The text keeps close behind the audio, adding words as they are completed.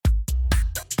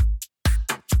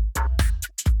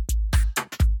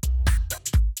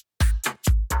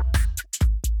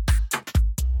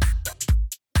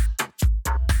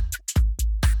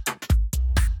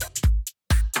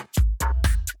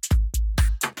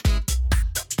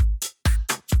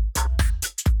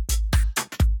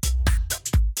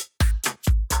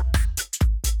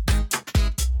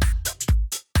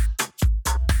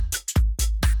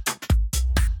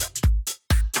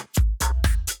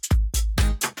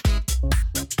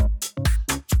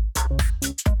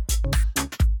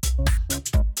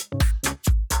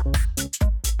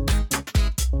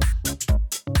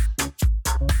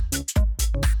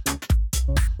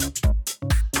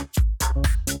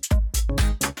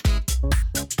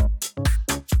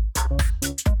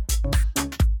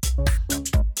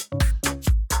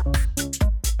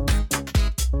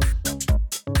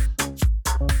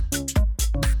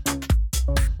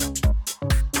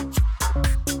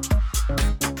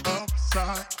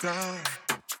Upside down.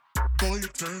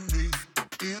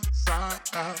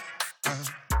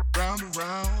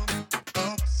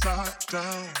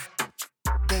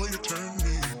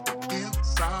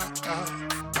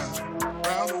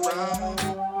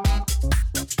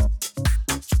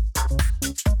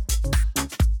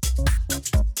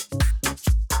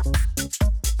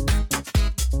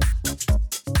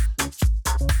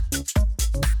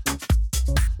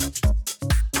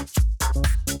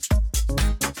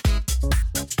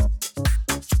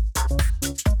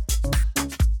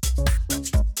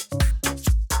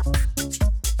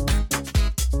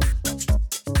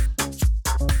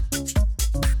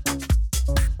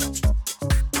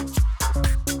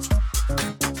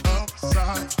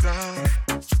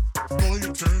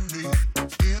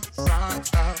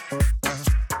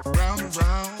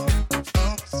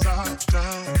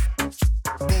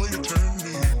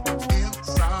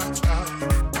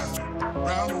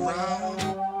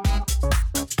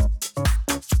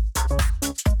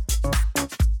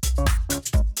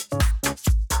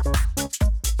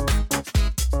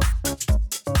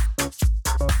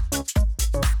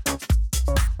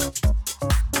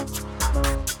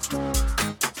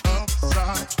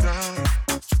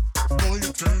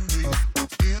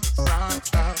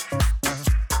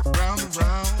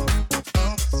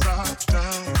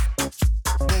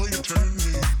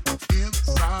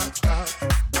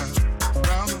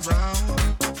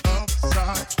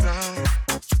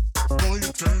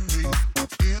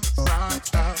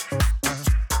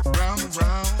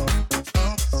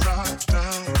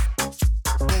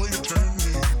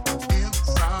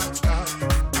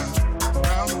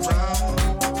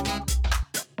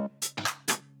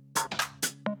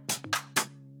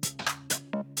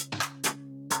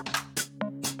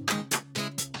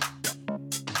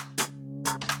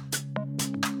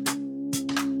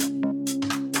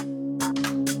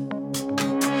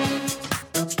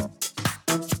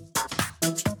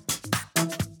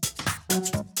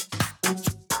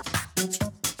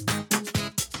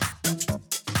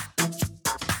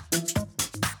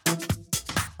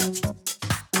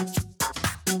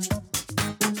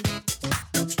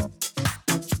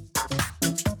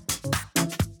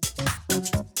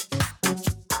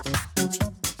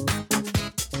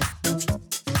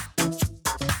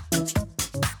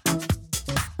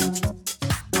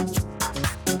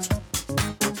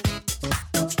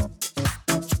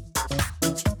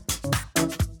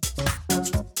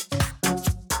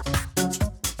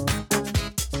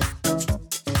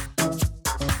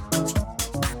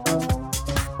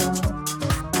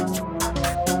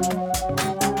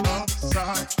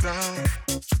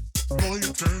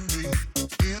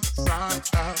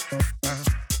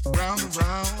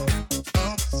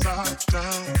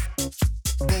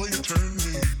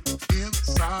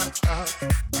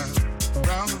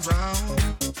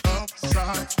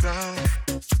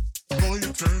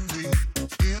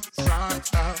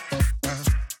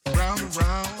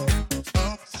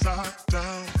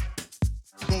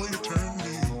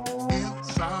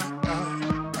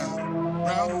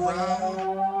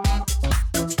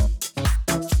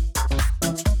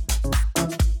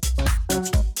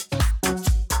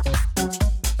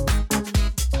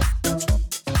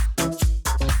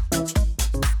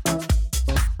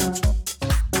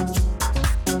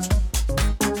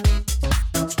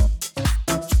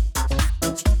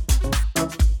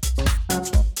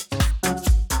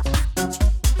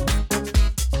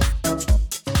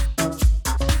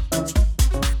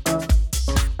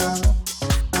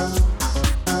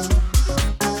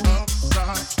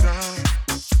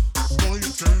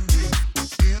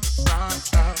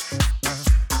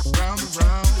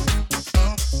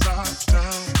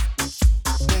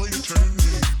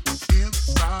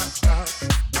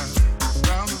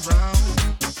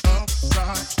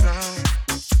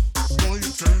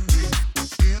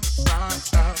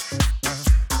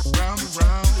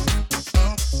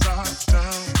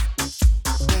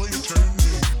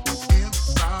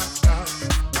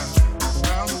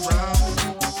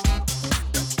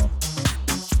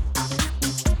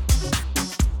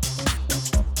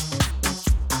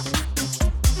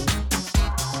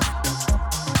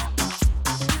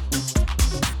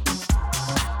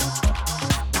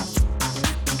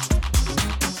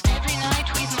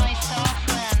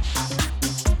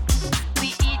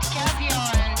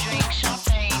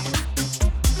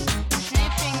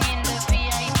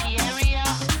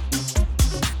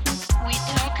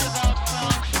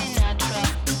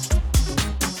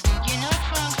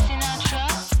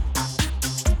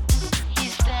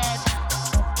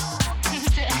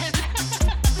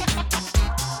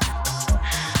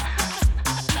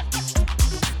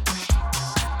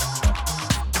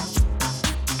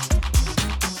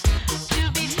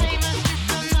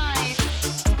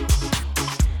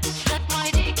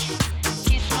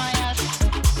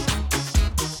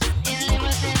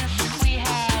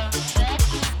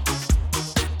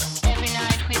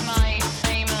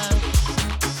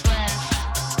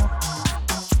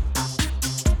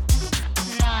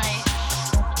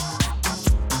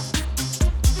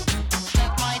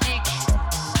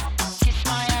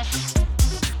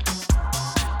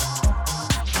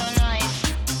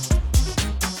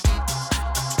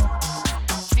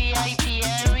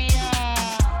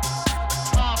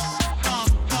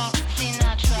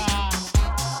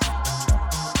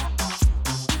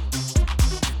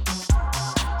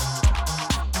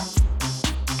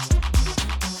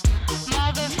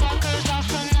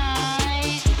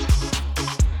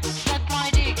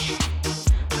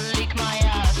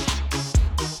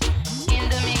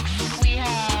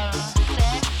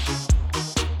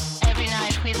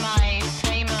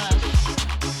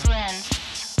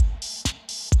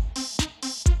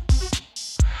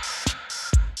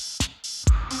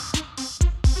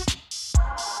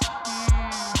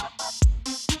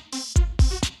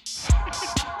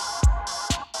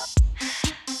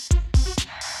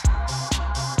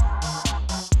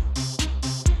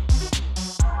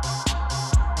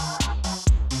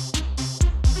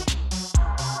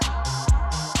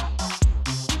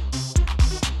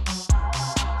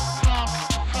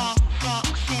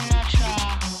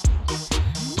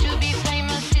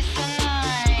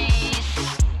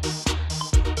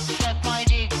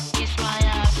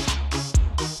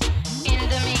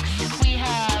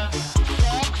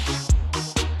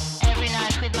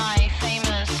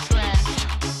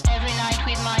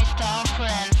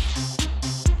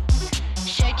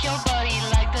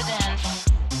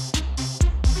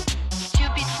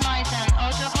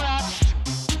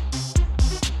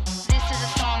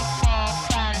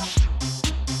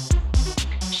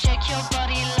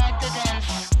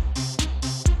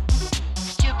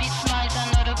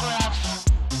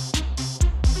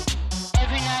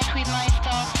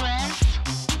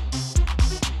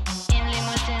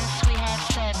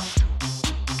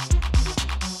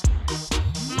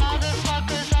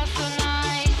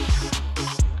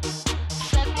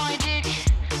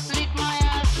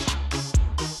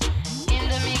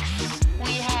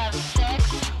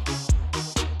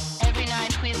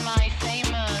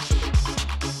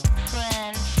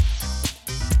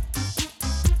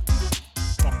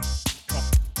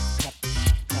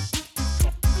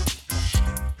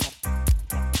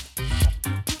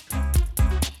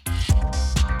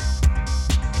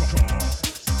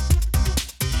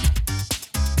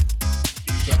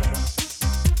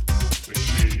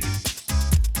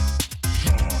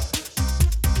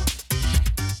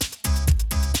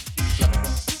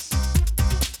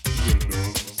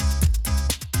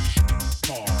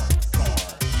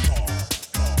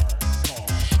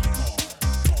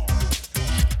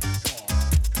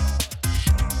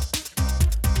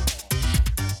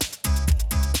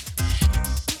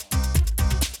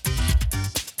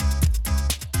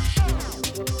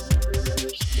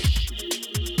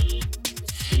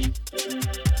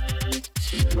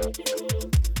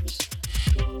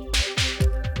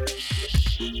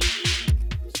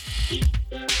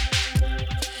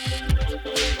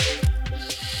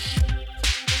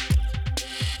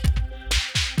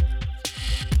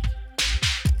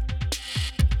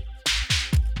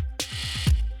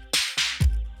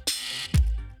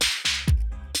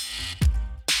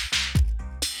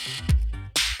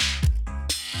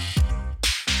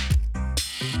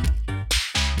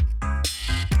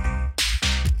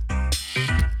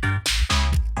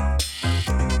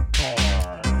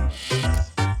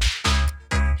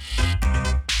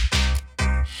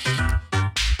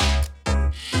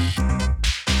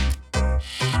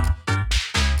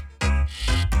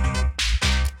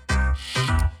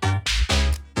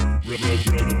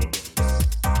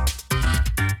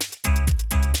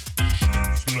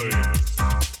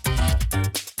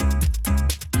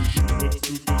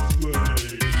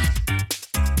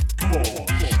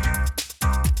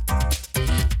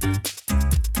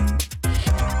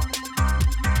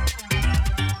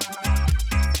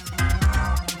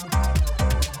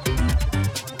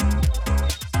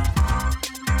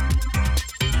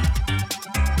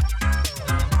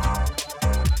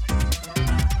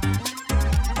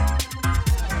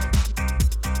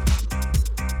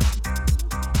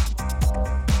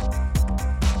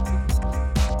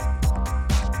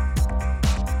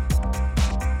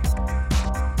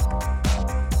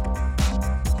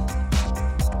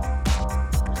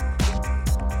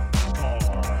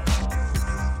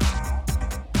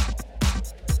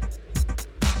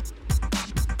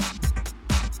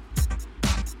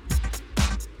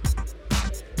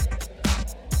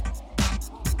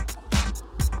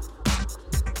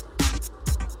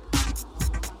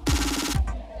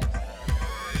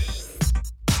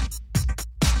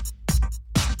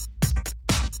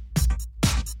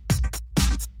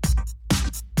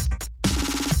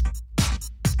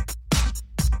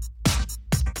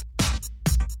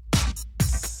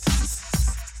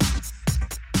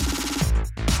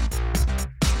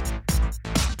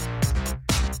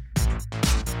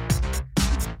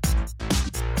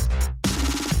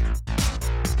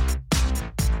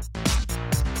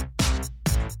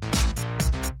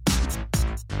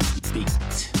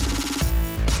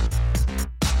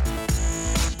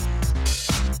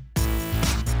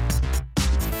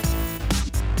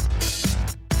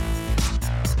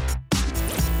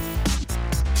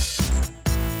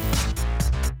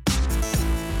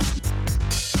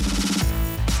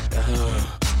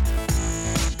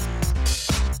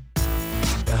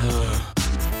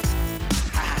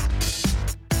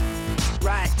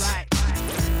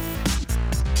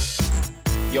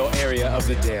 of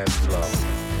the dance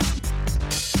floor.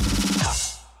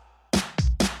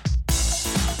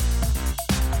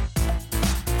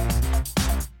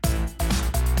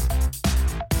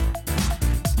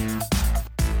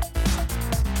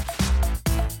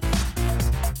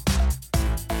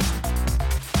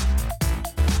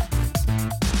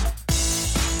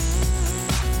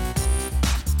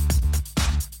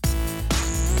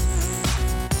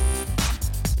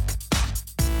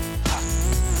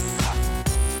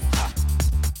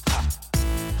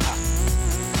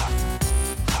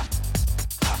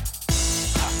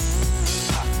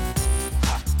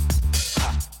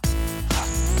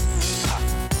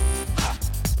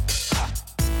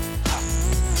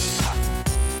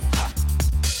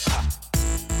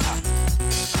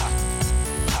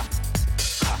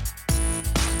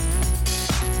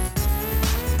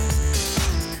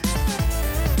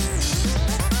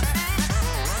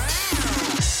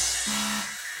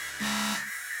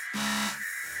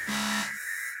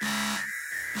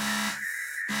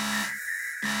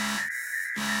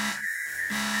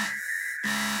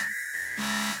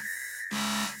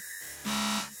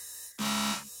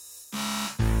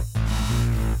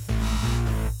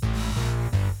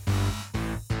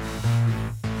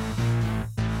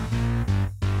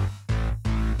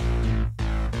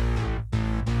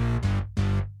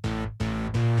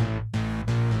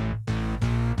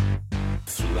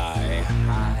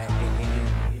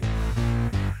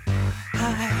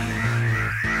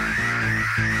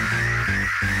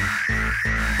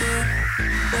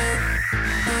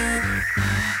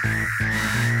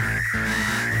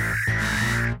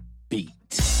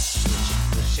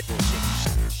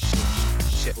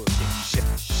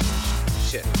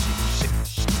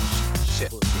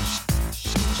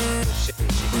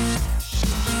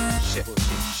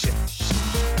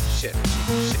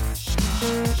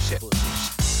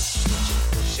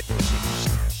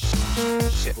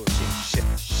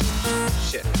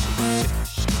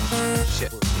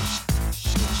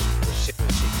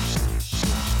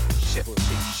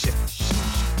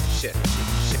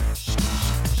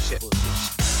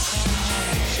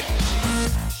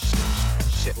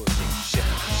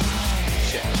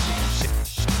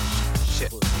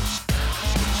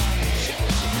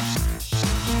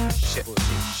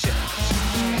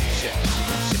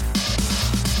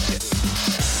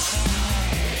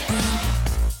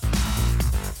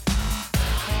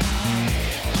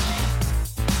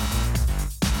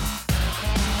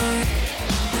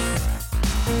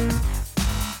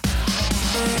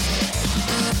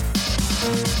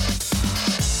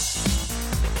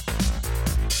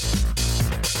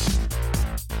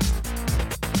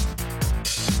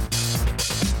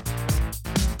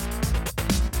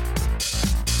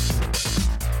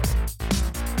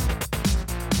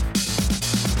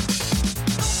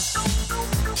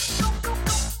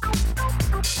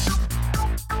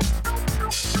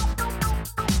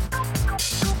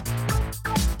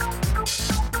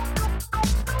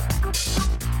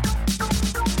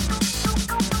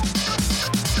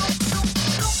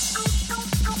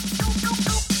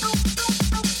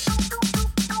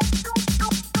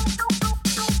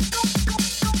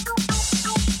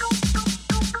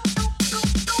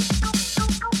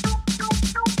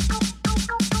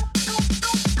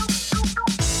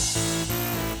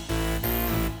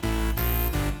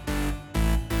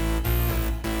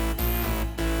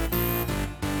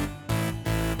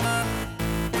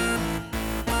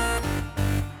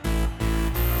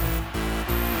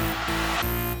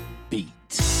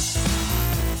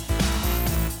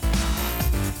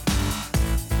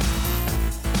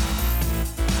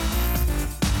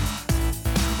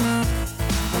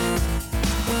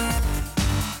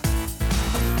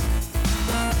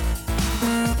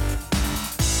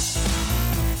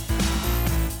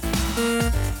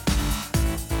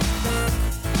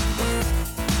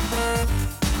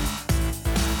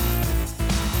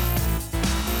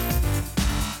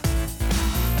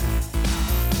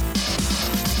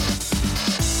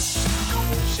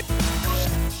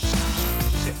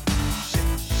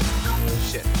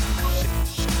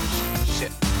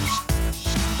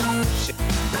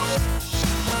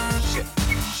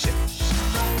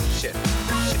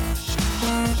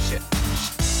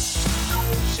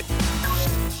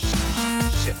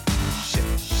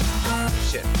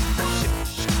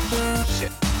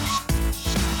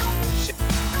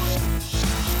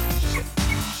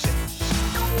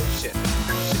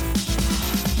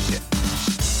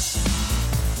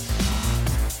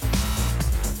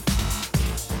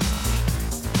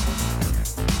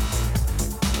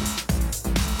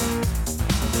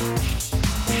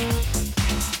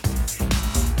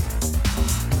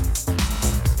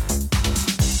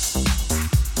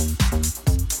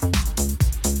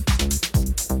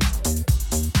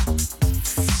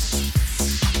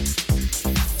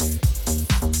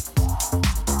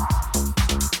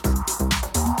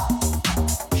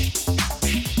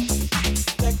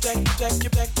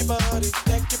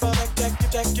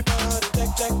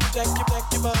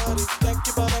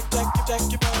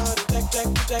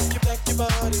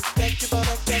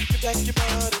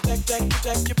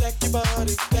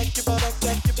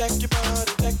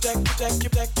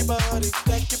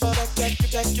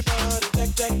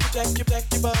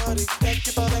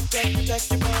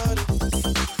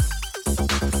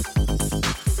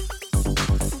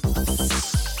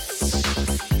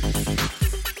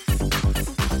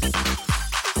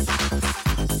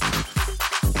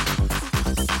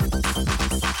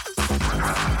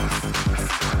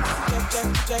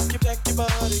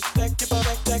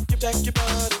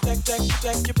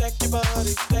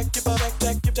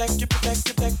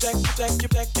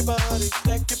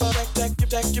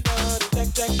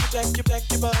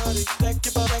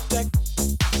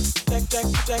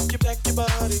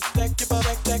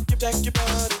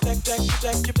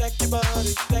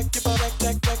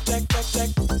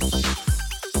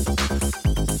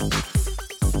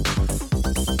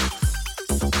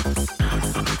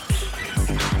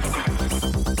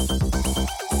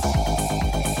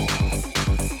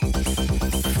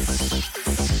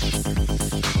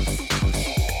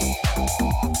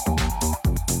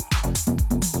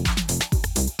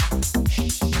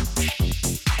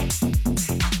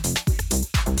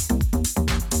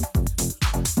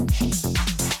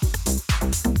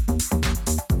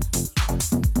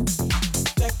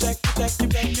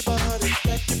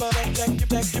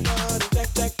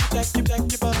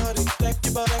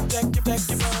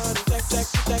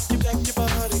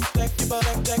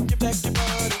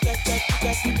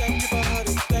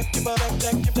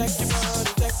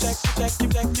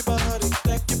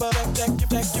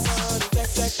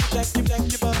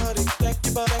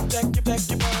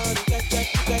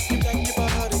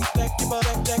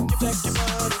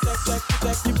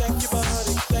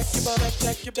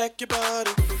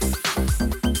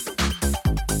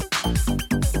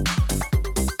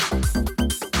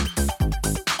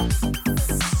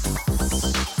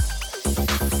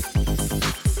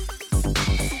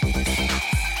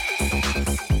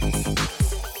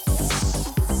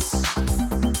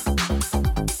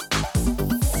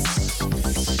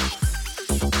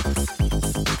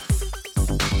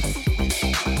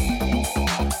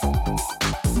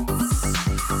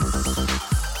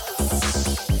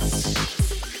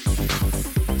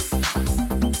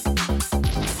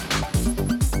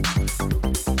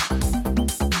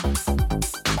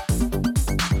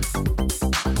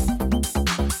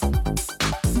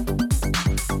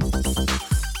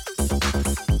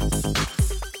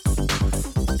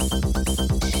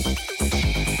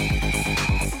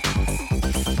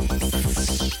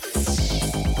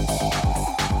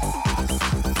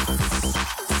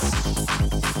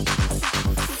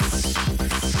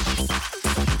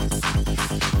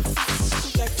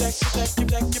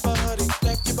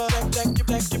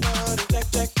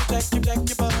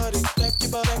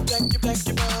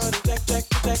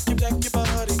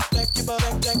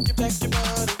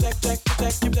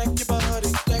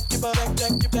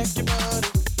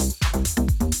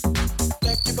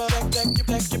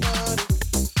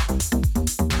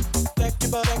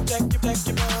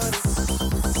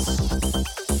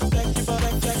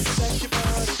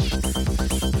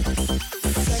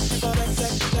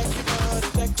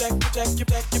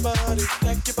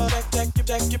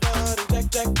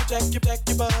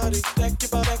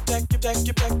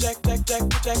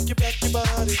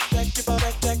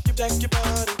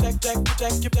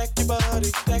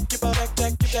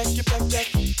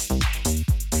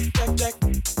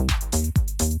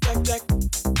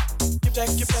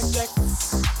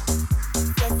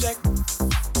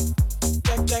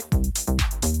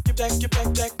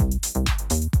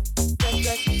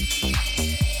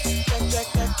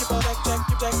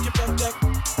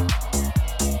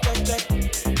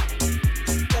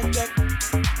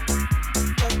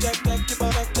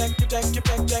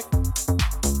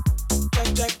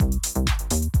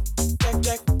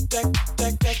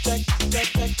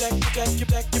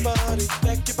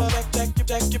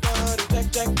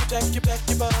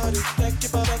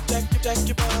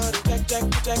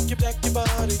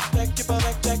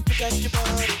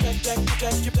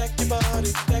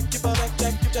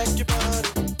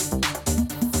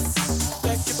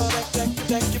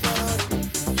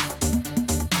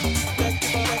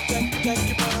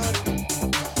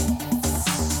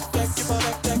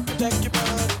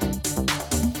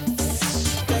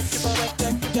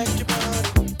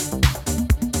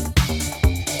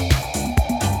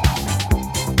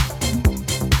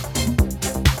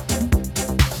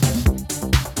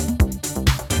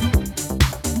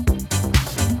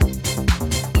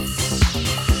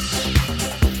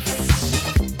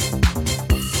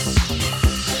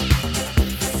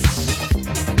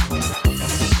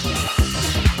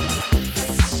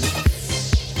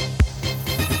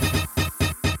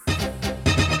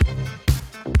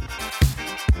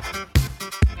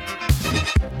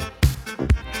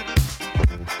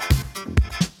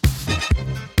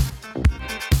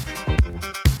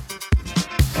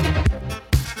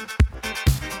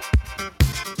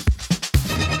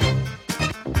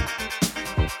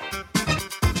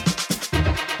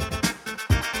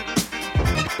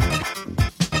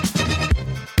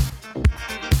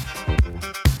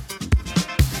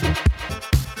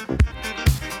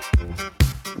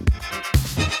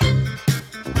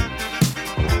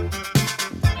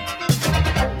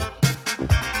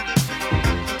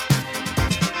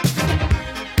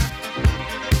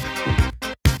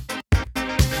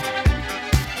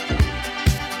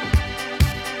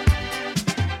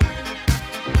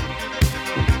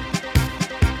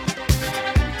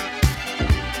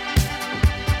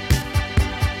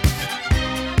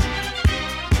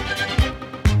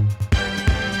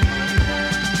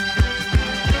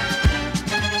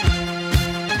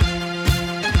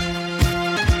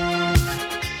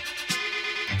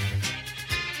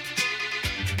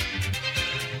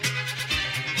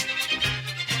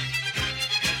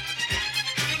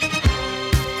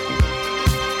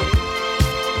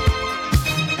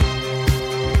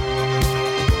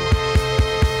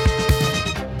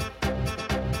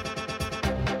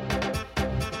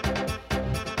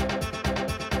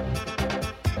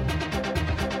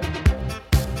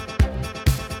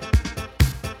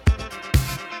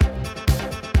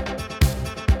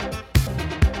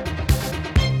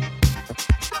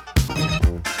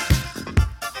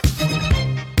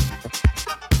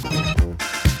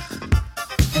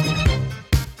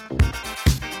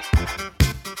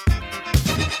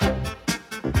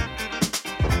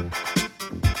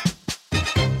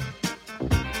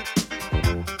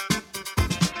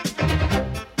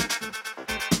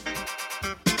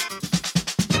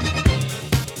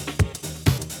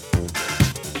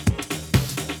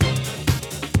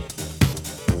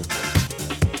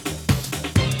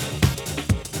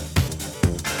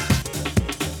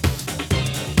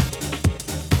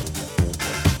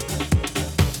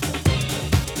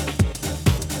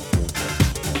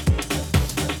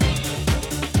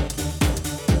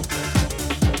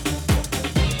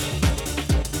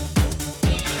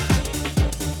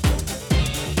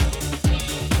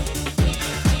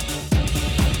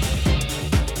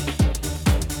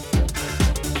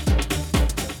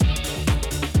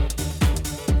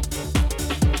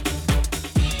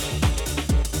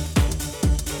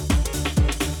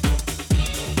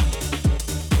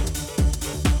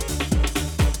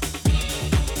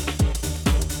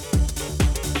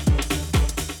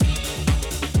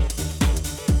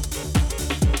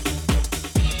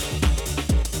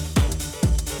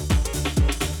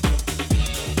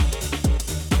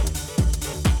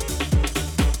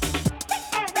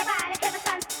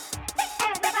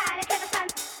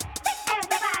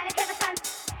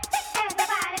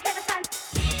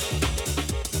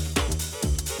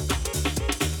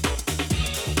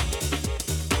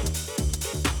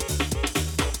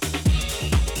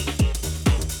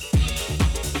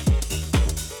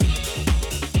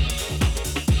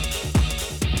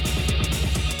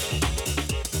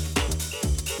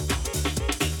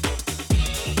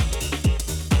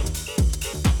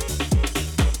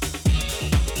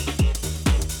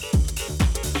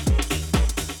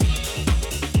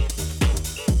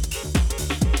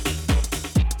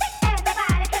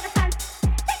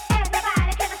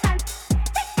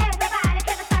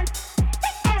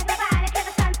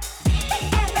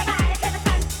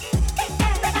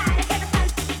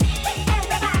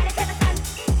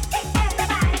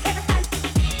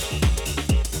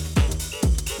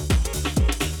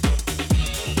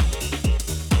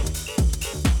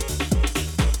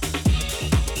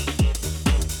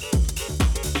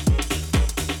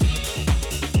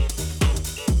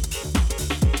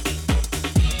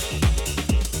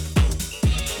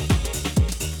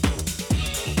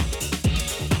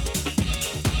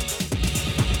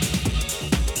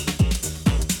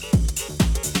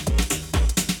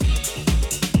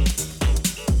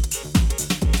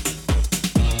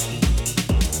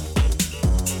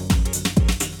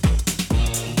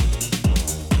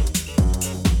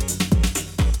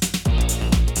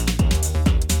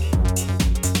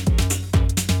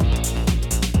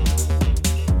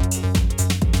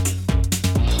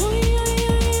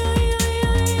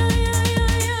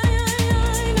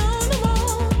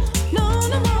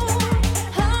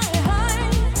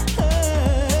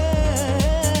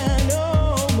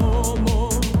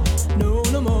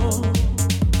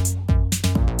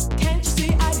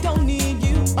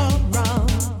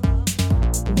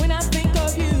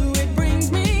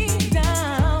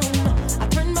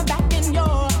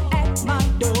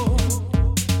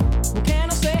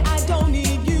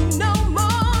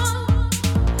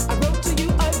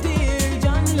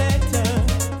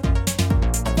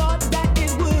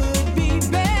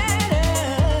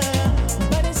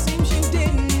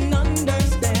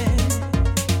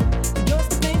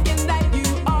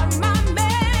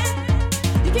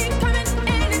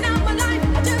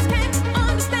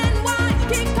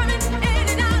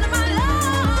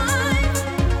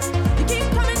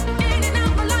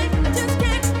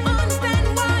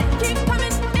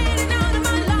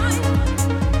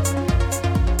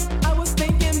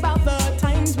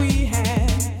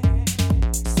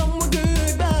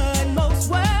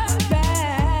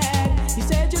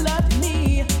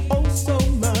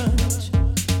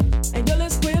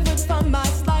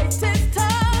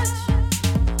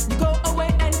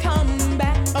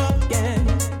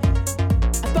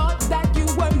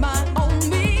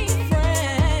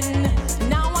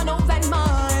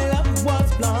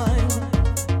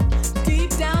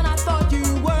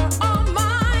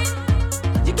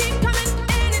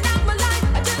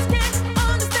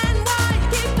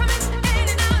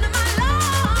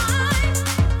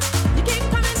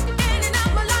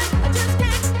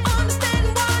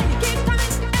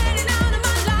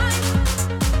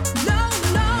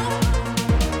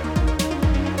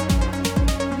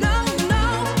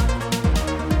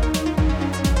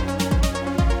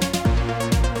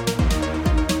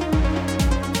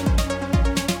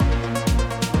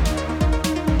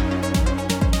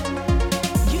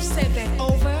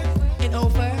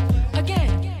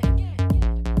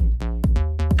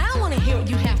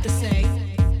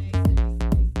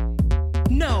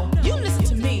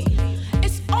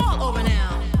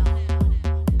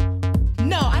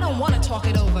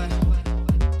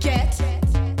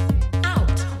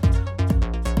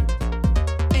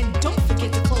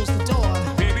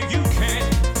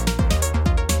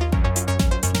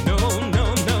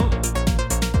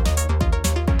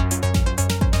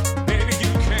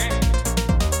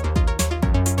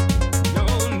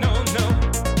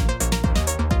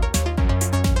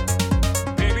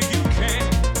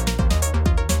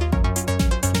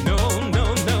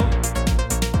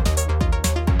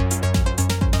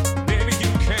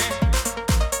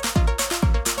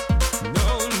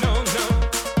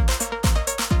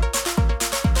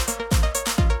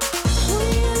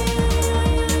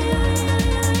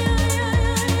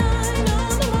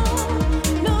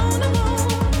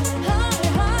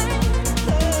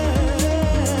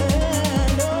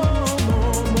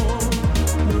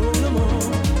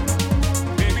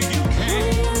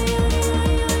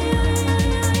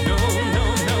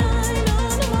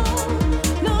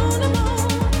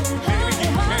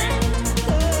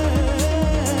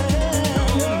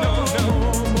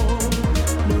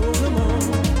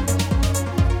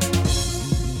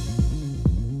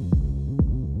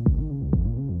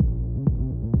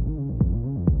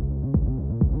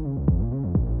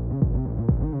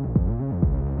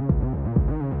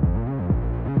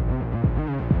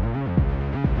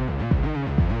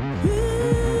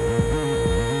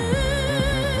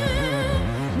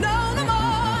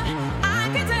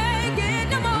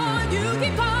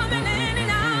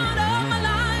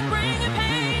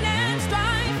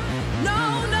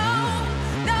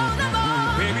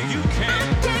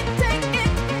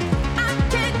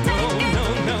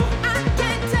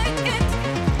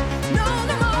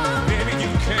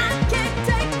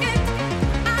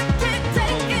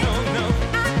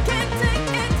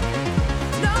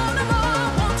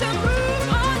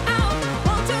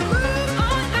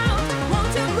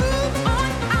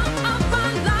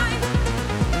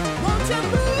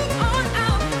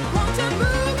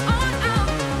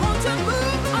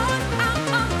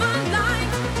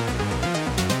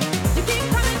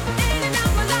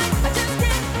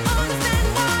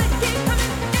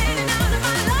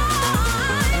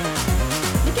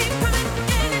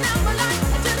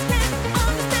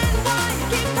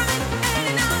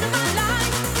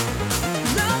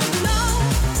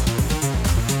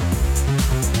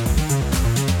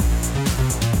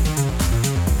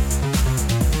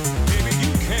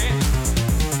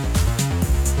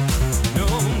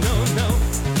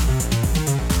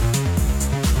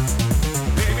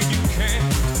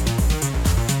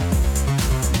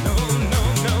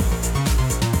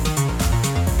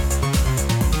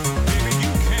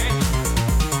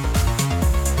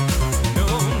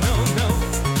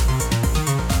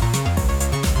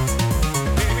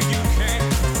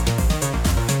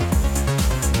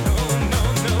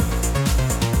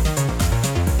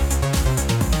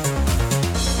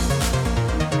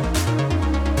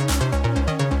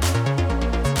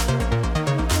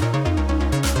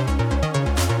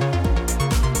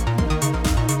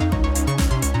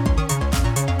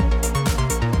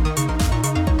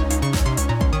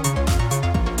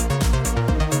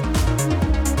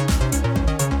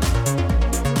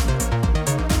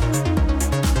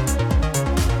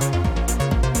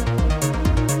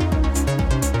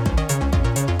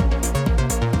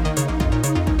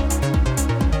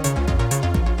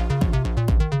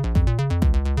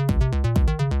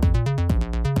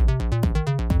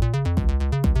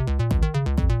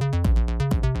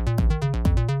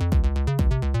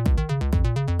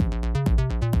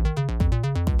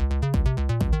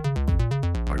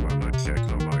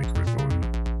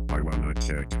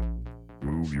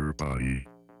 body.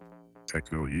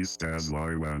 Techno estas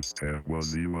Laiwanste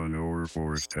was Iman or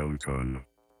Forest Telcon.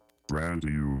 Brand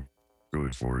new.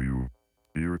 Good for you.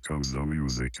 Here comes the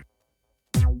music.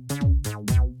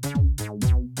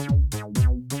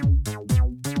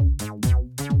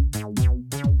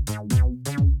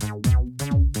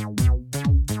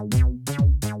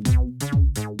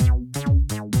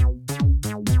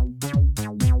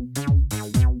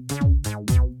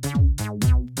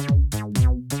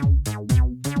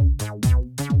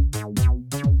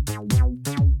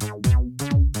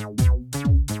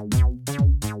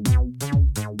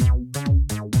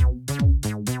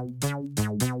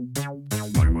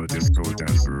 I'm a disco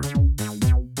dancer.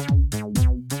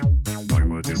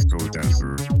 I'm a disco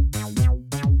dancer.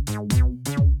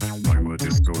 I'm a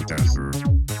disco dancer.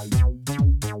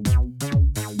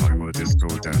 I'm a disco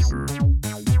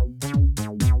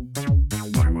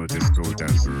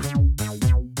dancer.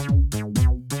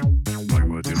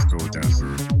 I'm a disco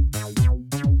dancer.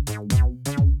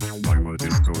 I'm a disco dancer. I'm a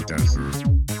disco dancer.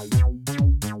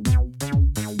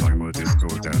 I'm a disco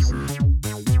dancer.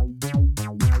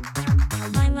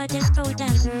 I'm a disco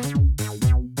dancer.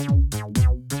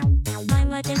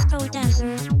 I'm a disco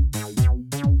dancer.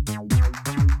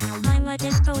 I'm a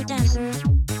disco dancer.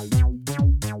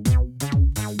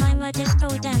 I'm a disco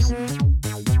dancer.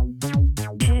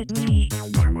 Hit me.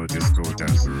 I'm a disco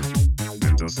dancer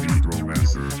and a sweet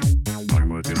romancer.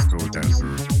 I'm a disco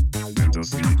dancer and a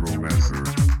sweet romancer.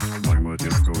 I'm a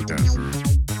disco dancer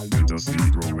and a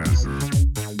sweet romancer.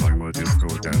 I'm a disco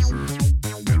dancer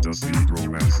and a sweet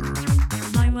romancer.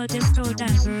 I'm a disco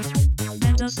dancer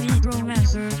and a sweet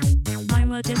romancer.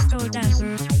 I'm a disco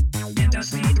dancer and a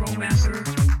sweet romancer.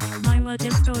 I'm a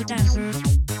disco dancer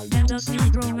and a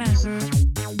sweet romancer.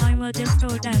 I'm a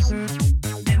disco dancer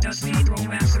and a sweet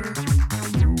romancer.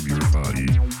 Move your body.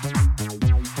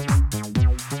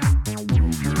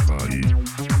 Move your body.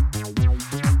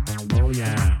 Oh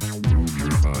yeah. Move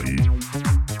your body.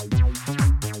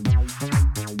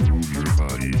 Move your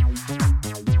body.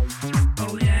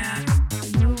 Oh yeah.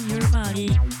 Move your body.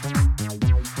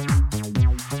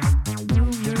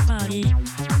 Move your body.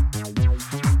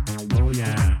 Oh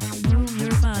yeah. Move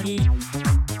your body.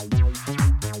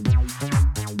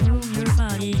 Move your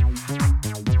body.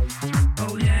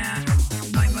 Oh yeah.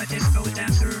 I'm a disco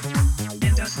dancer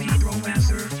and a sweet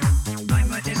romancer.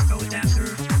 I'm a disco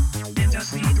dancer and a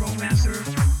sweet romancer.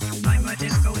 I'm a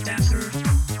disco dancer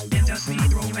and a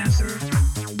sweet romancer.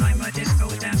 I'm a disco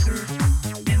dancer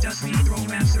and a sweet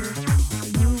romancer.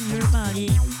 Move your body.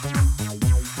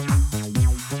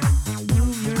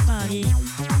 Move your body.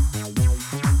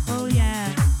 Oh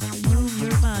yeah. Move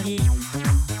your body.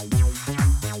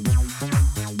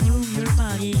 Move your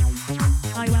body.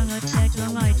 I wanna check the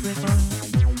microphone.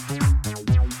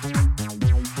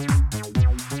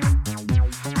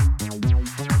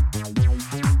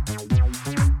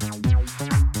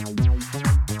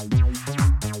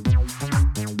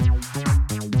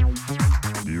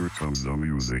 Here comes the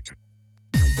music.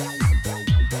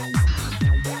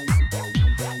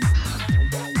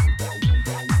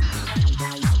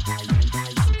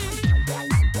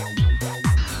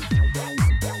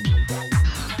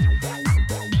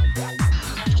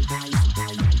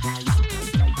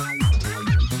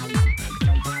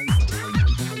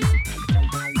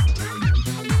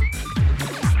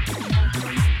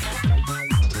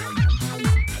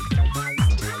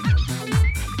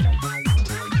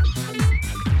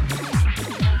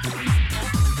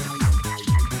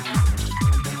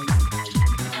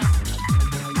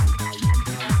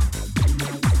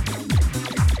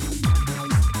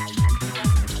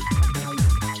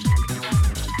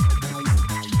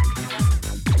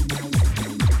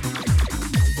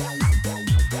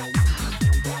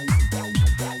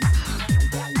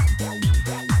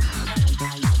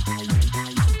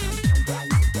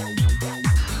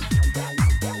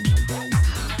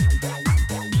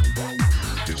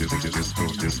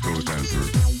 Disco dancer.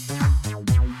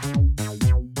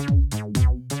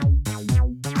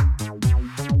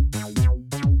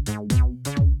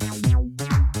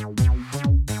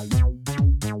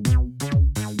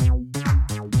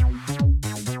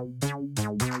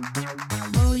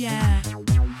 Oh yeah.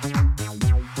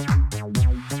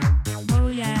 Oh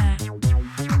yeah.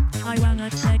 I wanna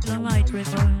check the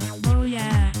microphone. Oh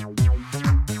yeah.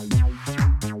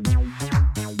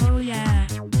 Oh yeah.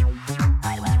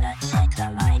 I wanna check the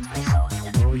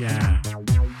microphone. Oh yeah.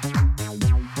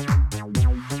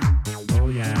 Oh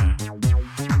yeah.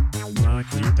 Rock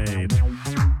me, babe.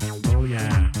 Oh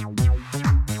yeah.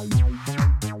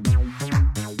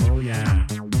 Oh yeah.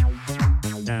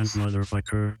 Dance,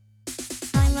 motherfucker.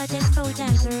 I'm a disco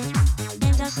dancer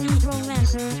and a sweet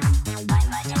romancer.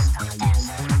 I'm a disco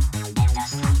dancer and a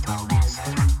sweet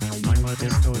romancer. I'm a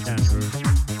disco dancer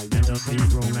and a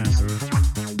sweet romancer.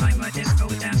 I'm a disco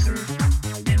dancer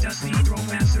and a sweet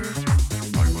romancer.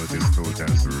 I'm a disco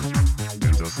dancer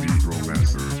and a sweet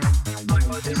romancer.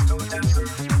 I'm a disco dancer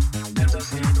and a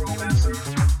sweet romancer.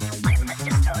 I'm a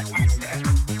disco dancer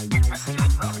and a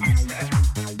sweet romancer.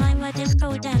 I'm a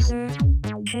disco dancer.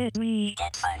 Hit me.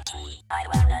 Get funky. I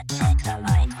wanna check the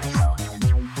microphone.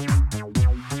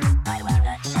 I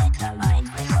wanna check the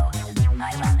microphone.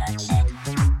 I wanna check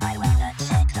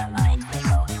the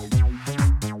microphone.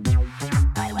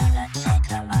 I wanna check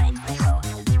the microphone.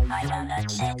 I wanna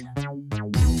check.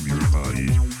 Move your body.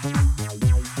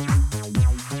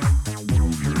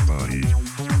 Move your body.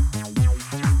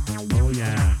 Oh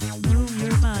yeah. Move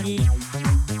your body.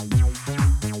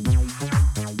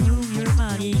 Move your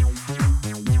body.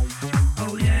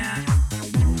 Oh yeah.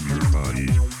 Move your body.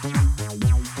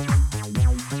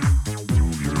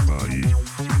 Move your body.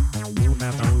 Move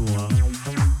that balua.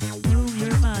 Move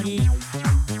your body.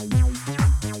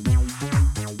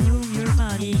 Move your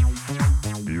body.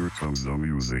 Here comes the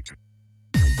music.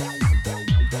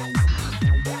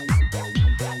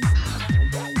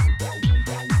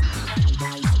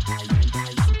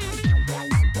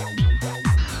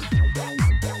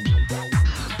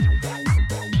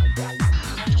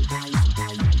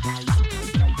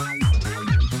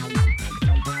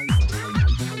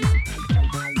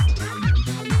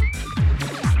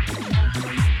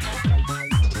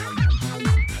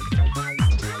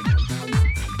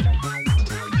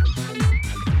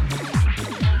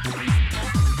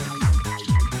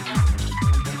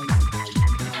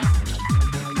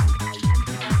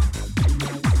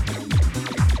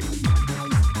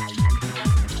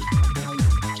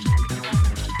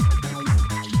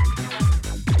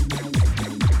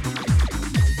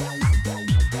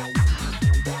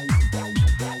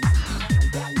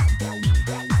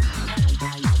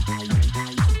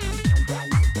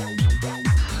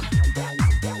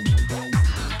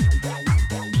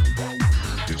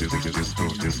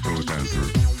 Disco dancer.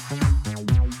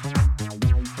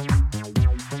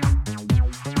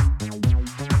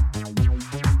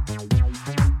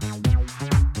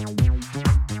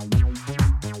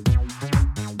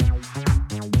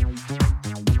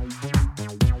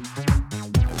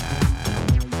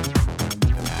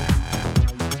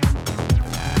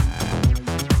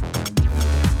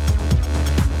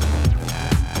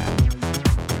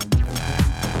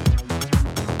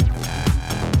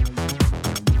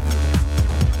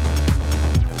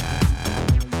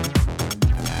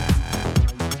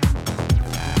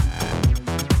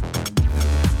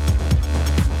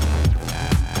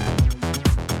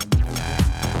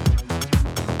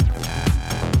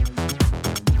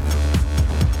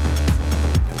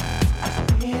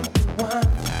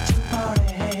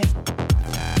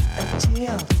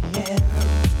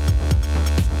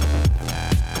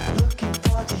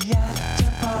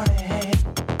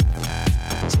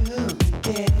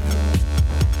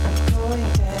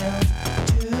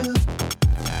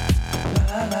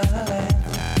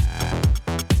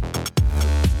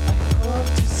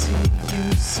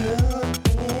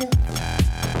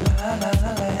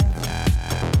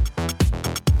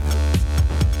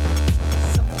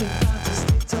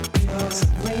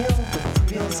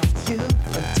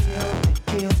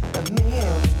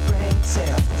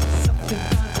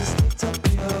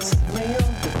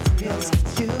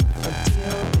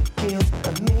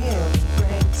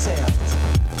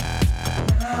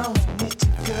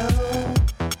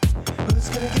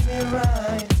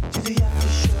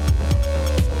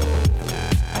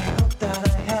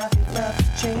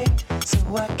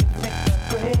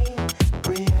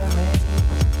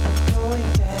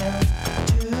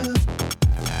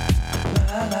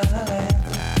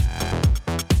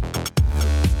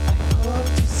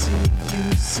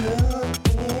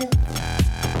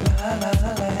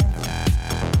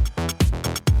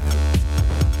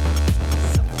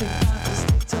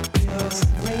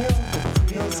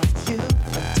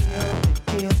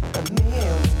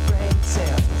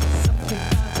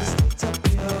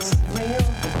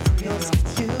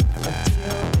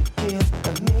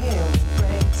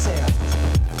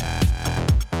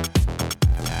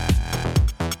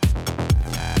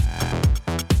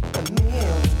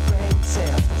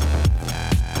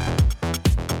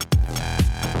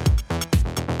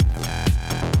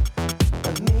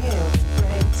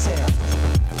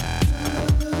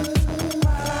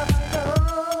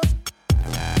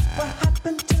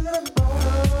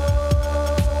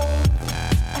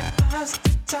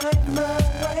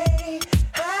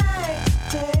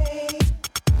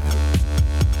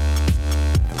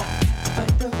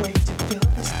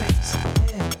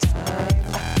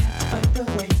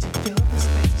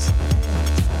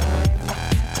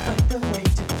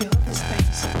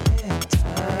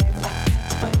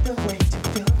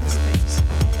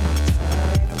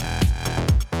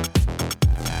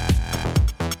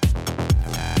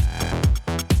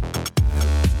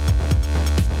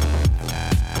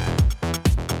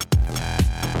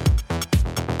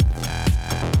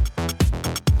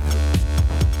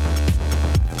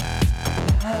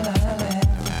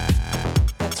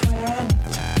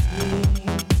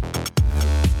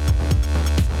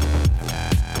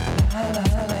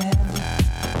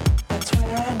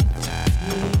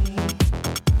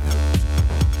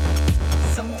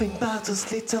 about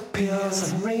those little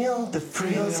pills, unreal, the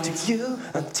thrills to you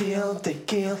until they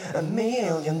kill a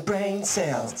million brain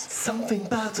cells. Something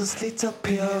about those little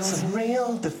pills,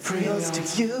 unreal, the thrills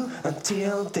to you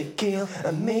until they kill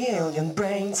a million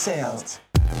brain cells.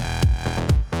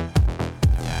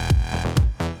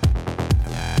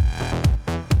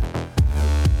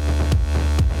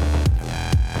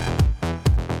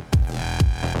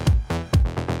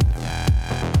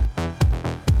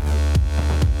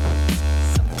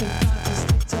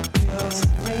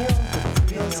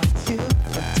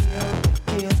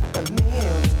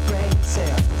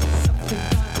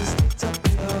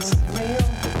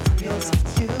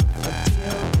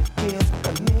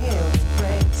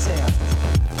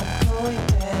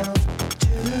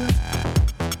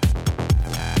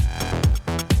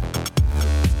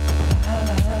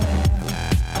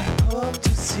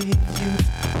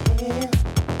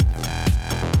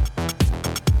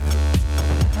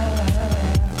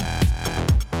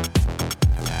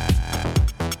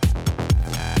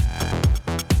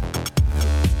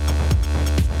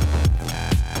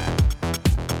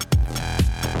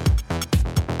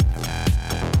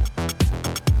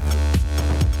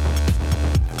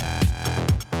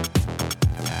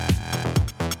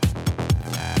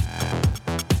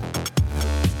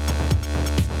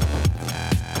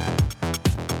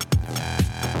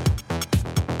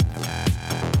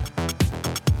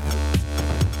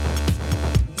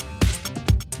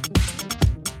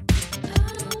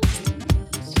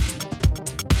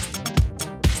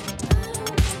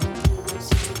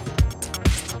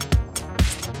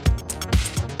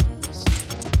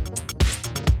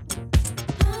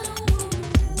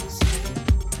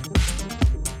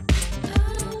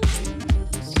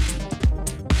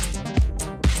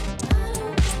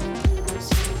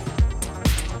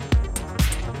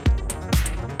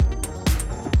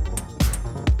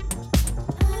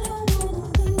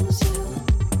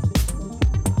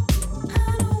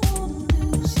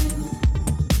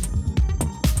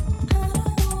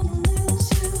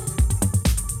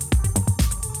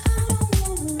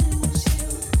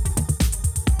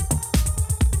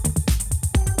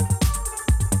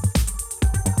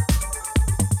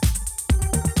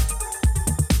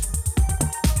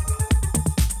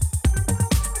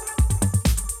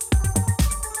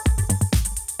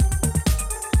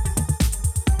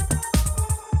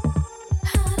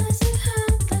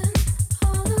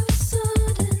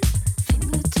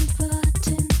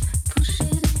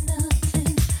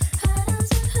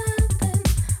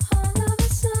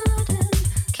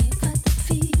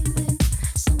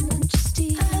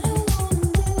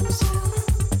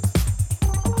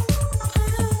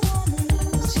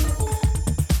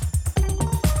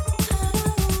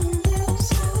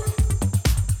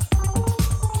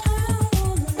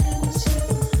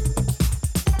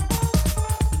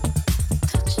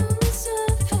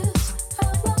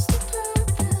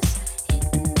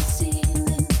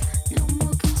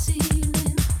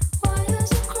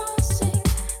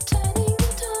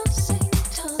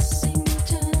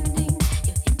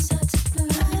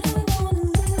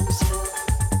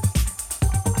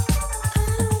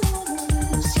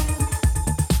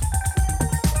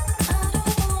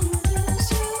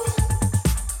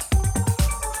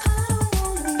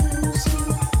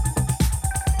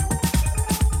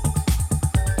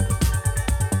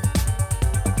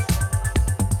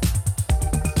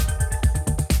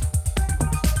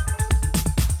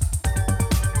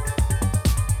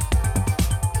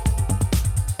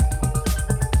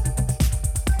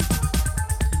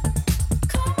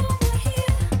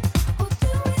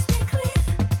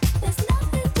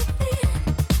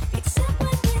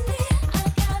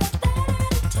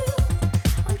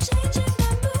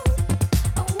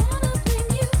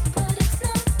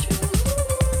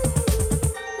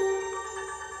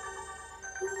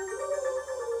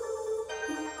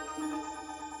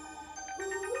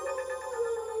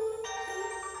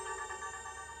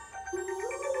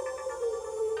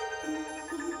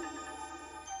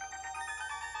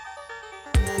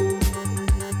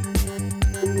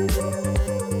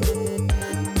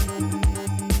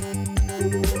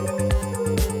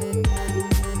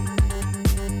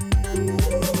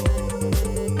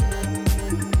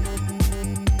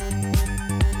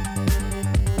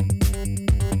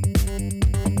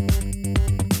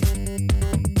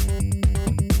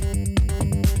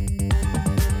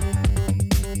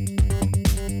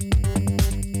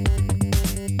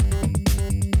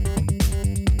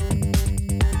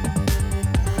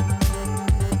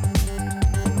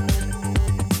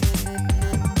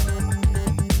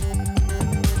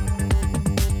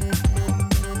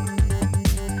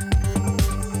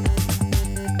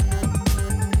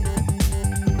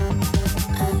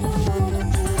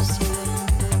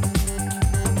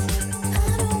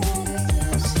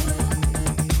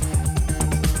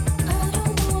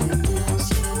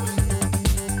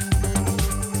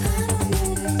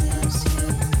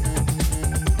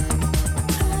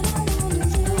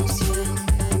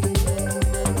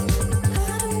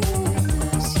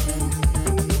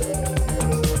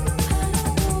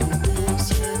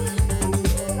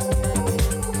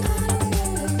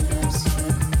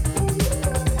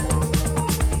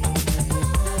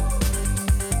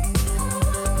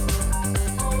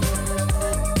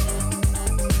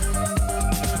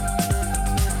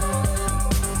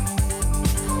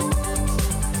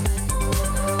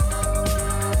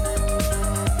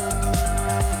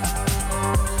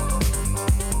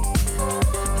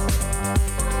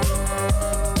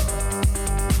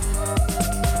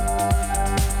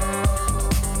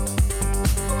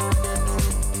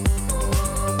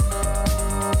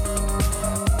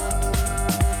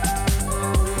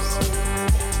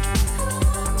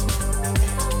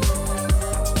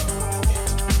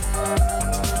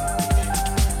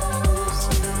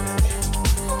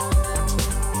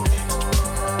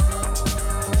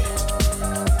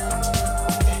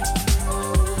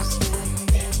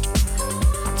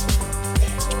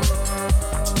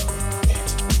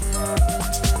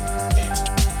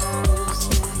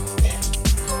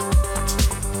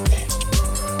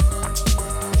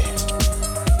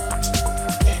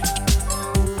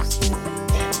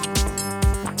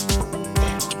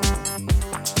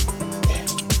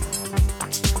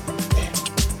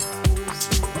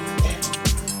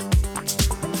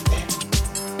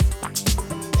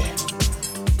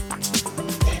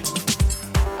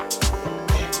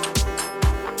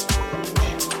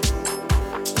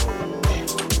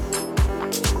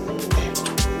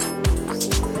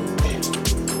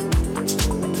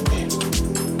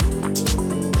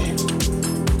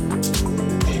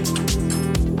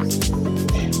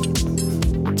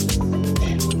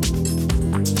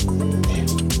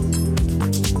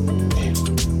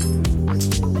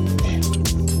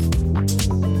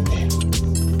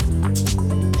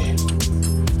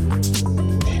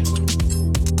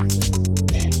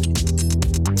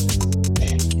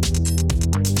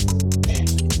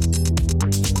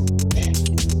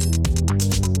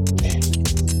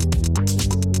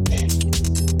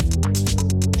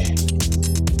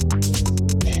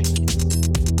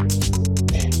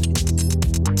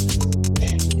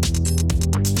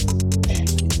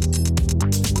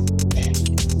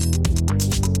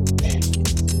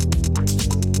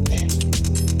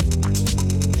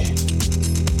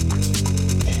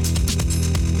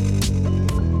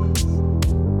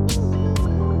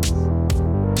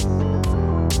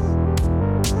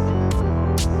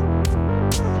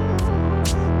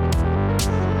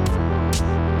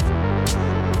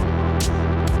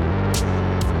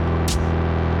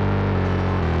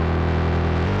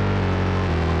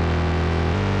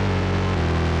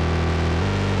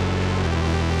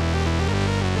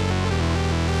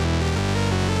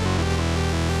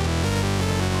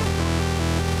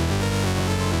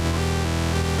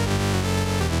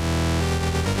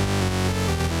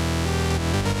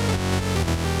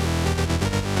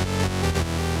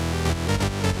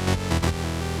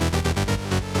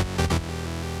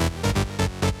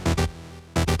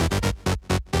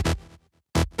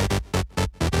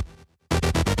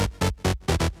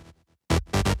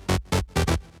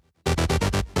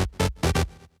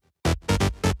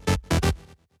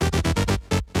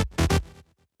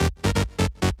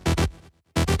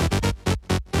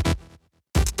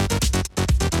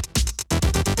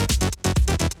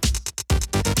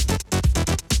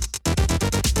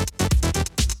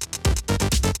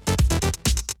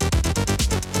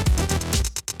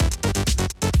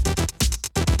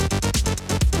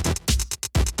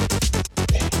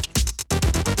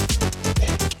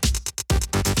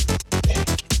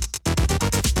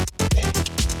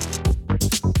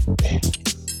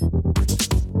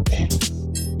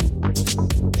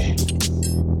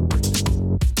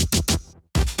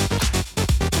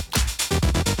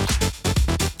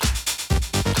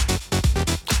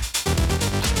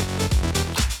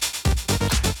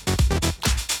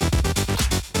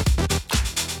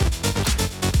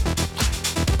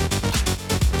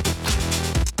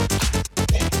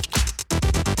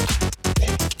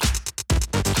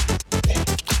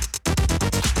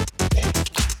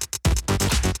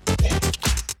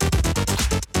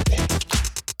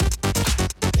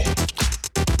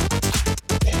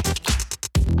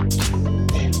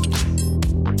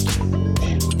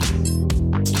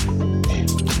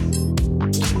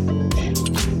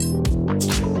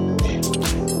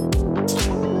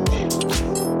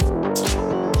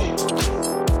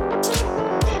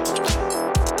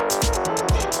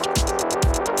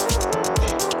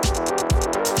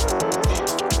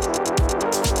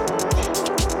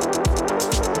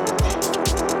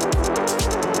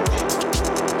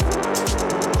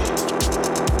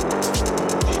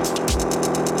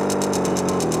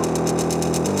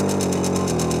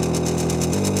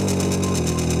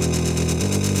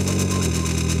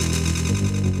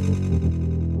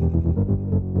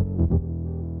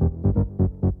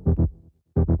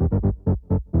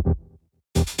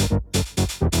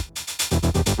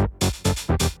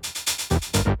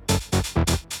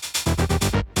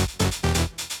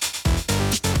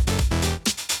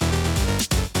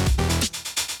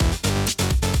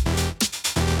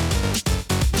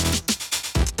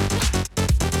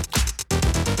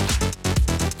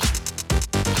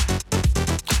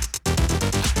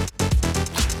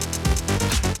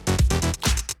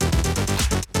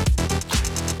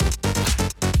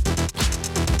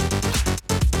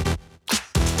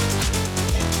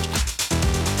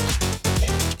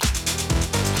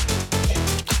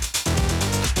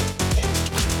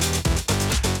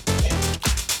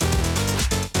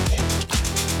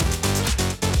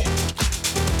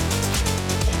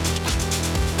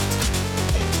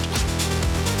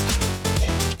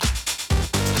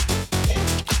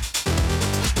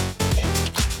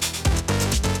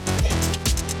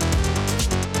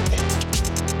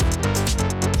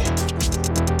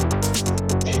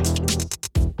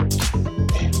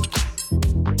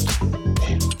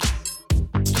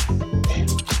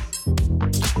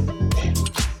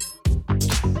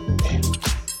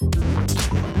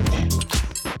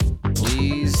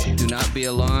 not be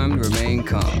alarmed, remain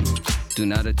calm. Do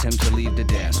not attempt to leave the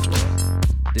dance floor.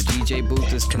 The DJ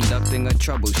booth is conducting a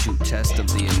troubleshoot test of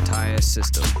the entire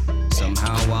system.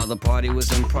 Somehow, while the party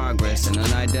was in progress, an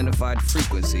unidentified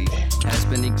frequency has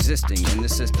been existing in the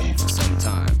system for some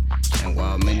time. And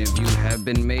while many of you have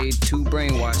been made too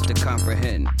brainwashed to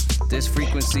comprehend, this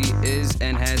frequency is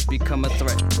and has become a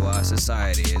threat to our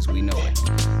society as we know it.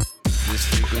 This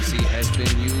frequency has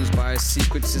been used by a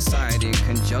secret society in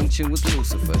conjunction with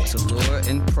Lucifer to lure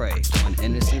and prey on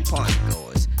innocent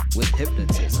partygoers with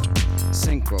hypnotism,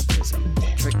 synchroprism,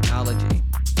 tricknology,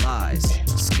 lies,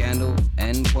 scandal,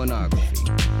 and pornography.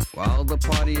 While the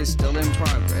party is still in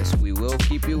progress, we will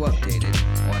keep you updated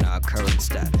on our current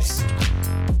status.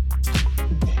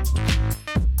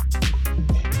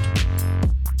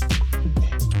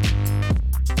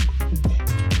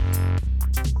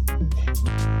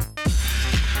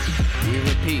 We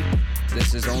repeat,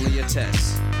 this is only a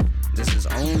test. This is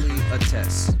only a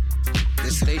test.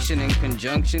 This station, in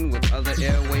conjunction with other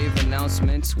airwave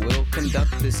announcements, will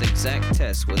conduct this exact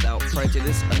test without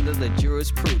prejudice under the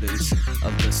jurisprudence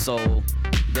of the soul,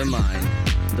 the mind,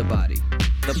 the body,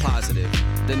 the positive,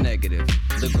 the negative,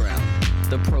 the ground,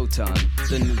 the proton,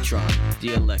 the neutron,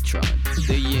 the electron,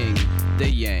 the yin, the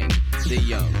yang, the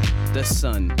young, the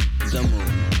sun, the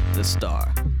moon, the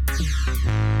star.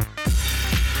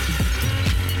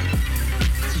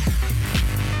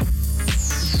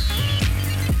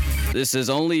 This is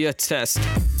only a test.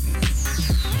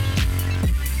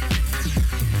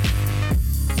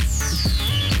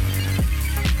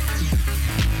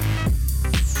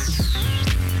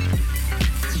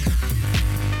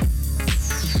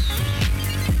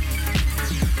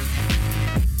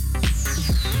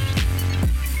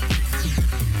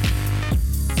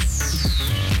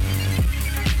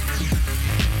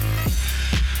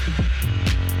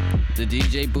 The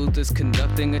DJ booth is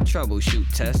conducting a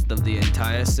troubleshoot test of the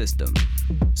entire system.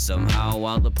 Somehow,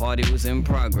 while the party was in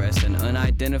progress, an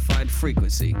unidentified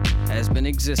frequency has been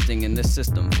existing in the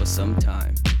system for some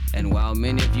time. And while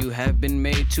many of you have been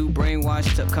made too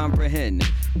brainwashed to comprehend,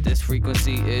 this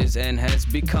frequency is and has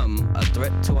become a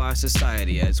threat to our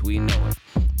society as we know it.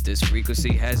 This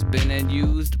frequency has been and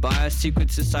used by a secret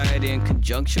society in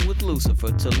conjunction with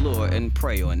Lucifer to lure and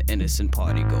prey on innocent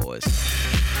partygoers.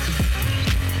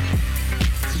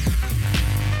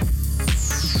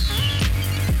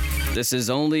 This is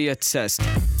only a test.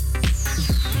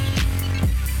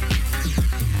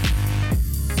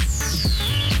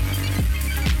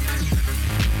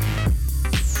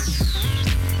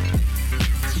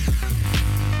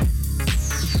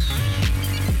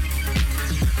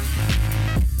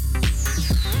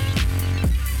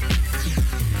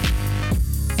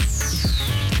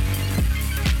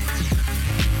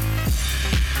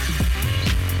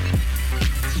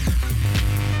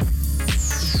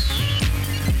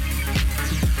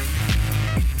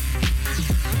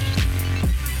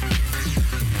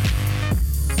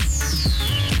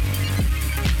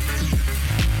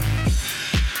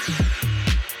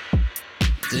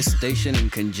 This station, in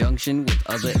conjunction with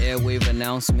other airwave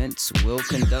announcements, will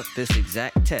conduct this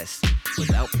exact test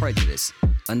without prejudice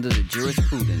under the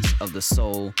jurisprudence of the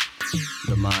soul,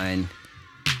 the mind,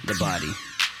 the body,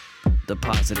 the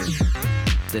positive,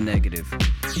 the negative,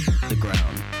 the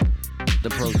ground, the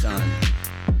proton,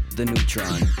 the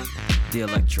neutron, the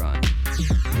electron,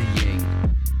 the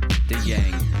yin, the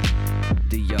yang,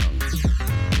 the young,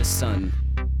 the sun,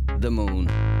 the moon,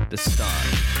 the star,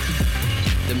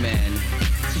 the man,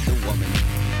 the woman,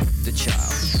 the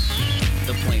child,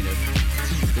 the plaintiff,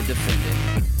 the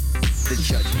defendant, the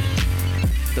judgment,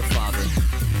 the Father,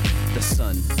 the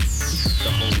Son,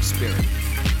 the Holy Spirit,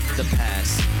 the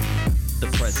past, the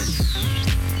present,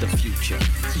 the future.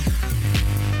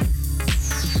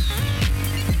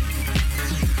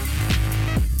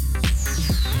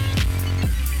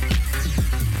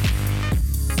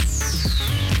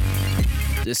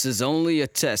 This is only a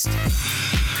test.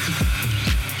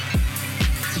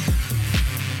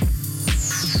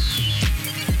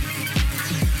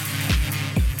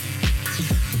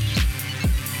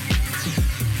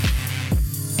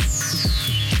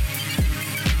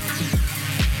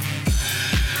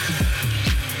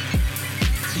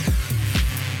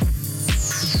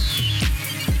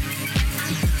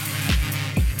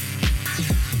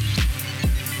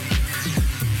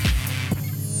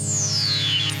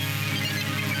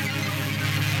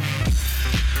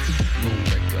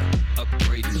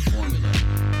 Upgrading the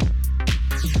formula.